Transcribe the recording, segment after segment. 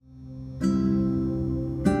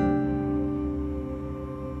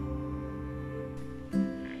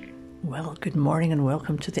Well, good morning and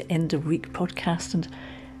welcome to the End of Week podcast. And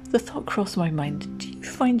the thought crossed my mind, do you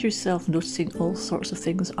find yourself noticing all sorts of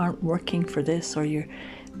things aren't working for this, or you're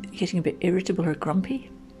getting a bit irritable or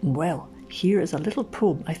grumpy? Well, here is a little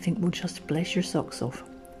poem I think will just bless your socks off.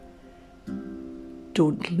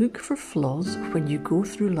 Don't look for flaws when you go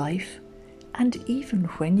through life, and even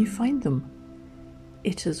when you find them.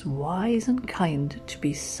 It is wise and kind to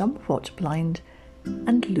be somewhat blind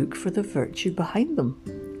and look for the virtue behind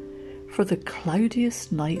them. For the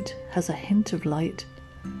cloudiest night has a hint of light,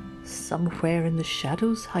 somewhere in the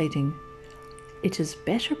shadows hiding. It is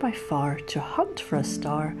better by far to hunt for a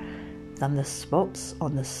star than the spots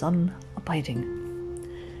on the sun abiding.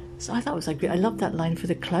 So I thought it was great. I love that line. For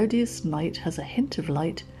the cloudiest night has a hint of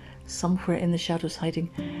light, somewhere in the shadows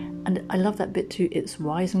hiding. And I love that bit too. It's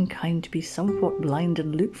wise and kind to be somewhat blind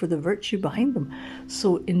and look for the virtue behind them.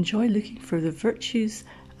 So enjoy looking for the virtues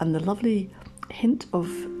and the lovely hint of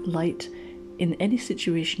light in any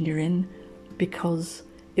situation you're in, because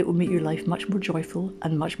it will make your life much more joyful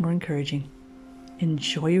and much more encouraging.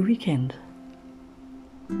 Enjoy your weekend.